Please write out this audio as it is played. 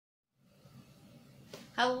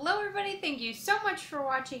Hello everybody, thank you so much for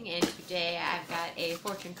watching, and today I've got a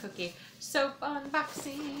fortune cookie soap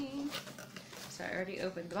unboxing. So I already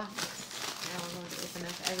opened the box. Now we're going to open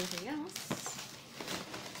up everything else.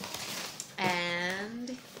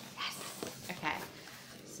 And yes, okay.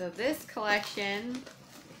 So this collection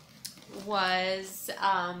was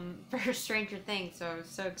for Stranger Things, so I was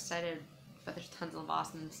so excited, but there's tons of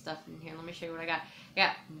awesome stuff in here. Let me show you what I got. I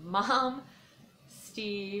got Mom,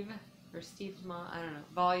 Steve, or Steve's mom, I don't know,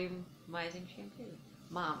 volumizing shampoo.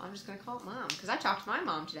 Mom, I'm just going to call it Mom, because I talked to my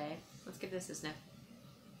mom today. Let's give this a sniff.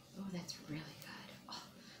 Oh, that's really good. Oh,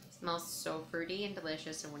 it smells so fruity and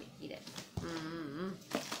delicious. I want to eat it.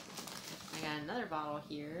 I got another bottle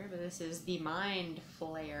here, but this is the Mind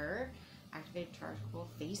Flare Activated Charcoal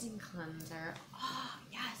Phasing Cleanser. Oh,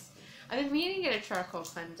 yes. I've been meaning to get a charcoal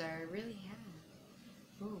cleanser. I really have.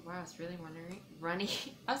 Oh, wow, it's really runny.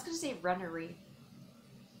 I was going to say runnery.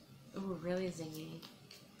 Ooh, really zingy.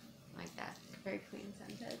 Like that. Very clean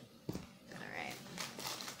scented. Alright.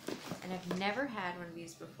 And I've never had one of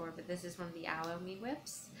these before, but this is one of the Aloe Me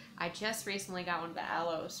Whips. I just recently got one of the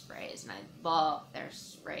aloe sprays, and I love their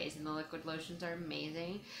sprays, and the liquid lotions are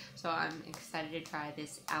amazing. So I'm excited to try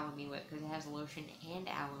this Aloe Me Whip because it has lotion and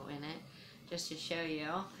aloe in it, just to show you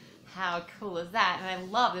how cool is that. And I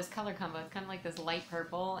love this color combo. It's kind of like this light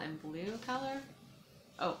purple and blue color.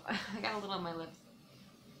 Oh, I got a little on my lips.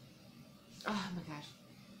 Oh my gosh.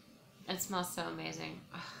 It smells so amazing.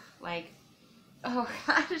 Like, oh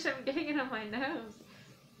gosh, I'm getting it on my nose.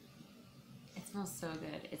 It smells so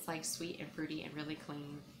good. It's like sweet and fruity and really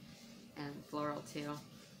clean and floral too.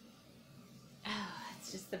 Oh,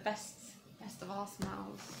 it's just the best of all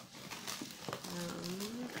smells.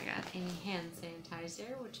 I got a hand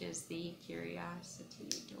sanitizer, which is the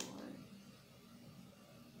Curiosity Door.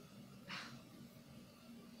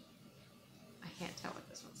 I can't tell what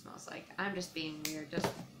this one smells like. I'm just being weird.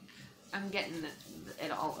 I'm getting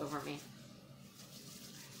it all over me. It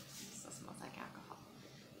still smells like alcohol.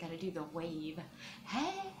 Gotta do the wave.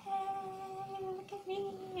 Hey, look at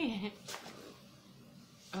me.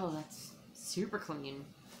 Oh, that's super clean.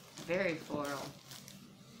 Very floral.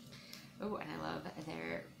 Oh, and I love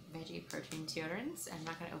their veggie protein deodorants. I'm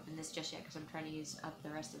not gonna open this just yet because I'm trying to use up the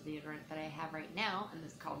rest of the deodorant that I have right now, and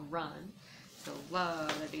this is called Run. So love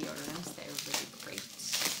the deodorants. They're really great.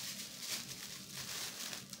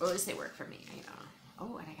 Or at least they work for me. I know.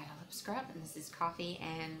 Oh, and I got a lip scrub, and this is coffee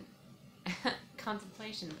and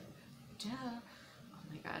contemplation. Duh. Oh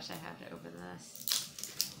my gosh, I have to open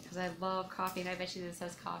this because I love coffee, and I bet you this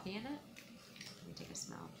has coffee in it. Let me take a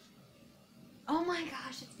smell. Oh my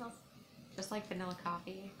gosh, it smells just like vanilla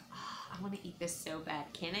coffee. Oh, I want to eat this so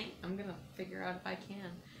bad. Can I? I'm gonna figure out if I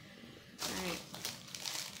can. All right.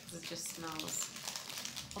 It just smells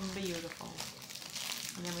beautiful.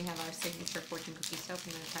 And then we have our signature fortune cookie soap.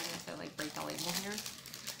 I'm going to try not to like break the label here.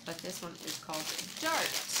 But this one is called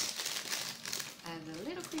Dart. And the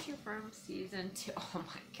little creature from season 2. Oh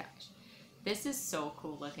my gosh. This is so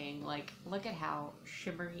cool looking. Like, look at how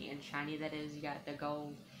shimmery and shiny that is. You got the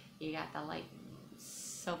gold. You got the like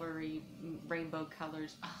silvery rainbow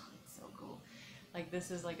colors. Oh, it's so cool. Like,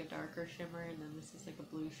 this is like a darker shimmer, and then this is like a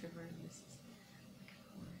blue shimmer, and this is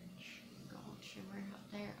shimmer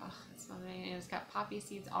up there. Oh, it smells amazing. It's got poppy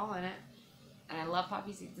seeds all in it. And I love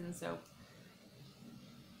poppy seeds in soap.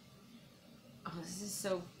 Oh, this is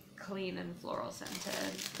so clean and floral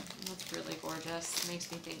scented. It looks really gorgeous.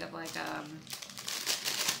 Makes me think of like the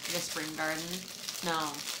spring garden.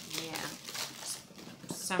 No, yeah.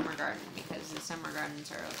 Summer garden, because the summer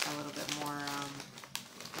gardens are a little bit more,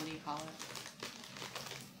 what do you call it?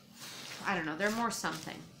 I don't know. They're more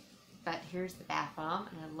something. But here's the bath bomb,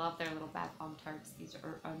 and I love their little bath bomb tarts. These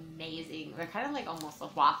are amazing. They're kind of like almost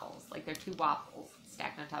like waffles. Like they're two waffles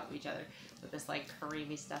stacked on top of each other with this like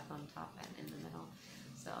creamy stuff on top and in the middle.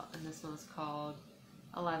 So, and this one's called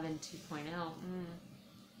 11 2.0.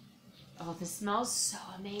 Oh, this smells so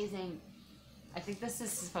amazing. I think this is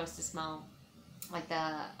supposed to smell like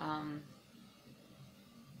the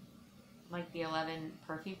 11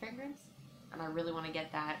 perfume fragrance, and I really want to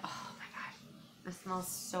get that. Oh my gosh. It smells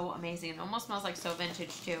so amazing. It almost smells like so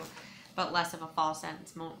vintage too, but less of a fall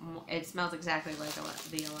scent. It smells exactly like the 11.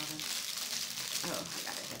 Oh, I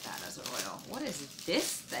gotta get that as an oil. What is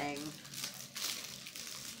this thing?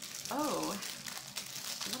 Oh,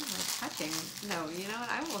 what am I touching? No, you know what?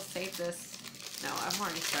 I will save this. No, I've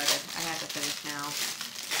already started. I have to finish now.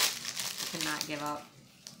 I cannot give up.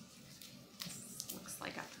 This looks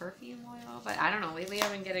like a perfume oil, but I don't know. Lately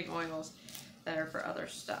I've been getting oils that are for other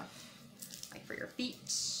stuff. Like for your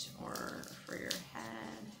feet or for your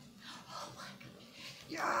head. Oh my gosh.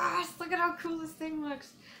 Yes! Look at how cool this thing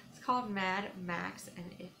looks. It's called Mad Max, and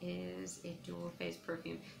it is a dual phase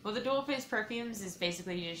perfume. Well, the dual phase perfumes is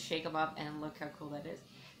basically you just shake them up, and look how cool that is.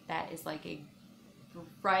 That is like a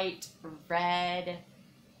bright red,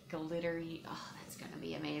 glittery. Oh, that's gonna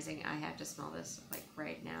be amazing. I have to smell this like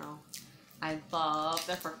right now. I love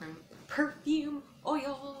the perfume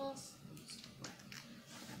oils.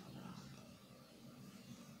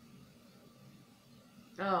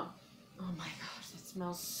 Oh my gosh, it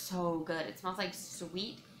smells so good. It smells like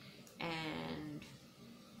sweet and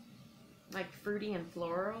like fruity and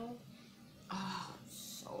floral. Oh,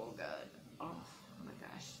 so good. Oh my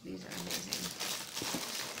gosh, these are amazing.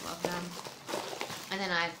 Love them. And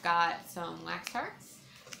then I've got some wax tarts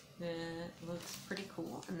that looks pretty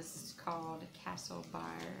cool, and this is called Castle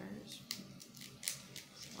Bars.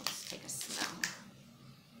 Let's take a smell.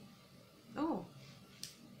 Oh,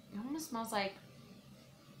 it almost smells like,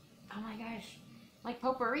 oh my gosh, like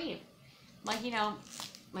potpourri. Like, you know,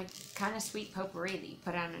 like kind of sweet potpourri that you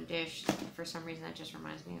put on a dish. For some reason, that just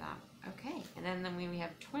reminds me of that. Okay, and then we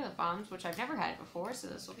have toilet bombs, which I've never had before, so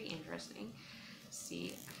this will be interesting.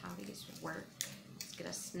 See how these work. Let's get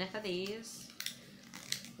a sniff of these.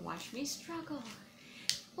 Watch me struggle.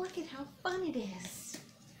 Look at how fun it is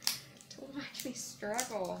to watch me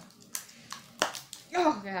struggle.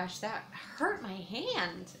 Oh gosh, that hurt my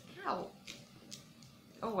hand. Ow.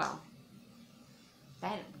 Oh well.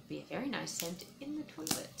 That would be a very nice scent in the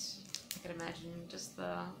toilet. I could imagine just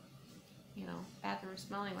the, you know, bathroom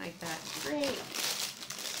smelling like that. Great.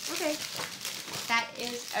 Okay. That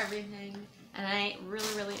is everything. And I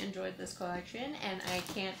really, really enjoyed this collection. And I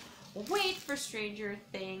can't wait for Stranger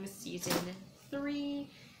Things Season 3.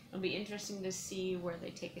 It'll be interesting to see where they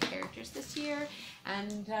take the characters this year.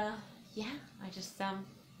 And, yeah, I just,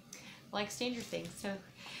 like Stranger Things. So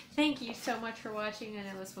thank you so much for watching. I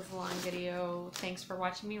know this was a long video. Thanks for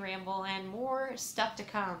watching me ramble, and more stuff to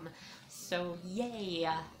come. So yay.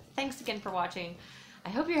 Thanks again for watching. I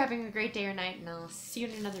hope you're having a great day or night, and I'll see you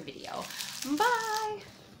in another video. Bye!